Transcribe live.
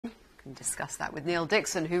can discuss that with Niall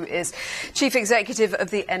Dickson, who is Chief Executive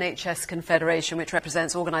of the NHS Confederation, which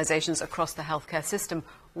represents organisations across the healthcare system.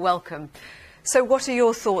 Welcome. So what are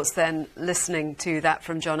your thoughts then, listening to that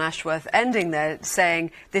from John Ashworth, ending there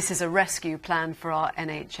saying this is a rescue plan for our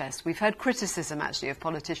NHS? We've heard criticism, actually, of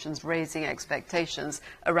politicians raising expectations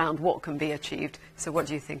around what can be achieved. So what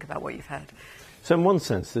do you think about what you've heard? So in one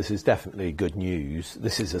sense, this is definitely good news.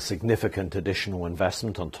 This is a significant additional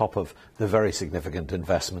investment on top of the very significant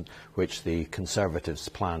investment which the Conservatives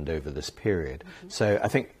planned over this period. So I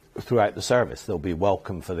think throughout the service, they'll be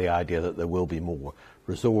welcome for the idea that there will be more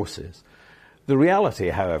resources. The reality,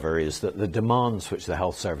 however, is that the demands which the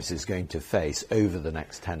health service is going to face over the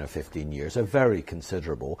next 10 or 15 years are very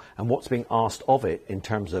considerable, and what's being asked of it in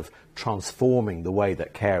terms of transforming the way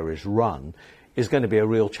that care is run is going to be a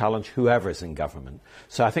real challenge, whoever's in government.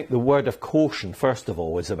 So I think the word of caution, first of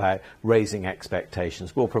all, is about raising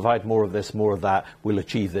expectations. We'll provide more of this, more of that, we'll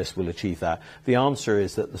achieve this, we'll achieve that. The answer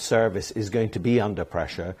is that the service is going to be under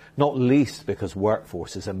pressure, not least because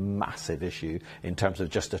workforce is a massive issue in terms of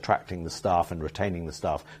just attracting the staff and retaining the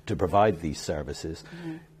staff to provide these services.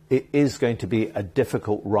 It is going to be a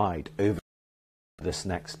difficult ride over this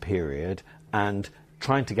next period, and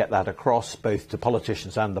trying to get that across both to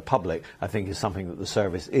politicians and the public, I think, is something that the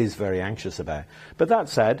service is very anxious about. But that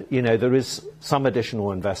said, you know, there is some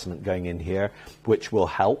additional investment going in here which will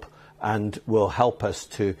help and will help us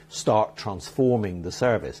to start transforming the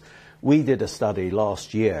service. We did a study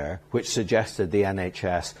last year which suggested the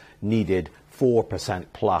NHS needed 4%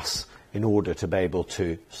 plus in order to be able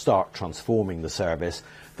to start transforming the service.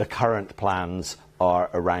 The current plans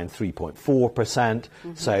are around 3.4%,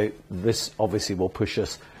 so this obviously will push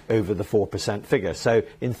us over the 4% figure. So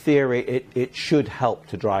in theory, it should help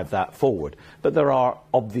to drive that forward. But there are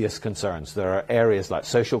obvious concerns. There are areas like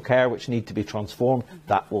social care which need to be transformed.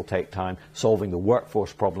 That will take time. Solving the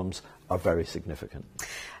workforce problems are very significant.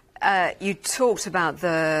 You talked about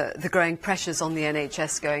the growing pressures on the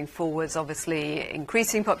NHS going forwards, obviously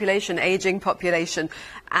increasing population, ageing population,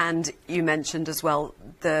 and you mentioned as well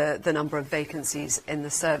the number of vacancies in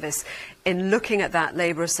the service. In looking at that,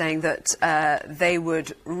 Labour are saying that they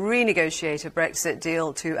would renegotiate a Brexit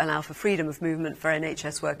deal to allow for freedom of movement for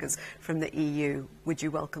NHS workers from the EU. Would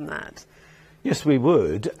you welcome that? Yes, we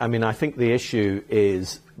would. I mean, I think the issue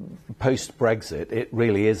is, post-Brexit, it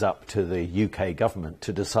really is up to the UK government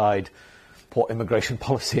to decide what immigration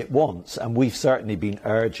policy it wants. And we've certainly been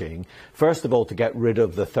urging, first of all, to get rid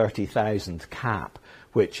of the 30,000 cap,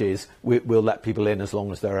 which is we'll let people in as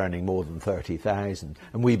long as they're earning more than 30,000.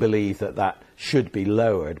 And we believe that that should be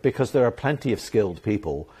lowered because there are plenty of skilled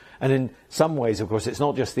people. And in some ways, of course, it's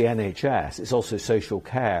not just the NHS, it's also social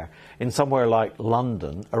care. In somewhere like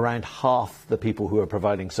London, around half the people who are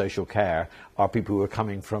providing social care are people who are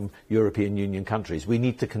coming from European Union countries. We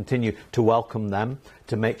need to continue to welcome them,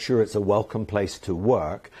 to make sure it's a welcome place to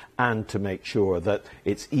work, and to make sure that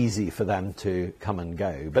it's easy for them to come and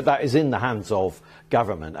go. But that is in the hands of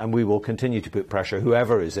government, and we will continue to put pressure,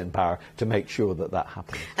 whoever is in power, to make sure that that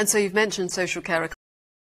happens. And so you've mentioned social care at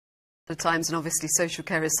times, and obviously social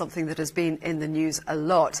care is something that has been in the news a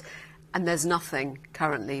lot, and there's nothing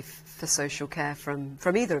currently for social care from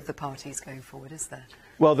either of the parties going forward, is there?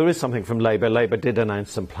 Well, there is something from Labour. Labour did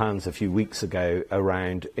announce some plans a few weeks ago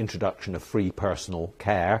around introduction of free personal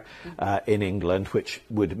care in England, which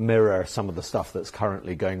would mirror some of the stuff that's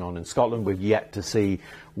currently going on in Scotland. We've yet to see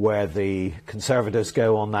where the Conservatives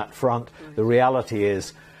go on that front. The reality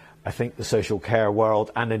is, I think the social care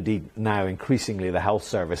world, and indeed now increasingly the health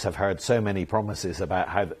service, have heard so many promises about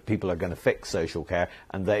how people are going to fix social care,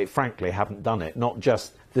 and they frankly haven't done it. Not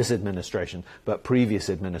just this administration, but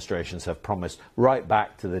previous administrations have promised, right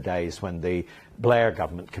back to the days when the Blair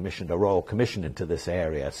government commissioned a royal commission into this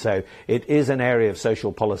area. So it is an area of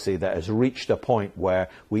social policy that has reached a point where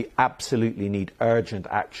we absolutely need urgent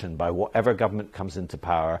action by whatever government comes into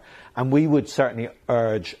power. And we would certainly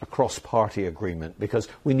urge a cross-party agreement, because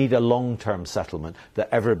we need a long-term settlement that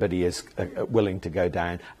everybody is willing to go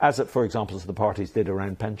down, as, for example, as the parties did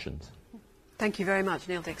around pensions. Thank you very much,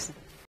 Niall Dickson.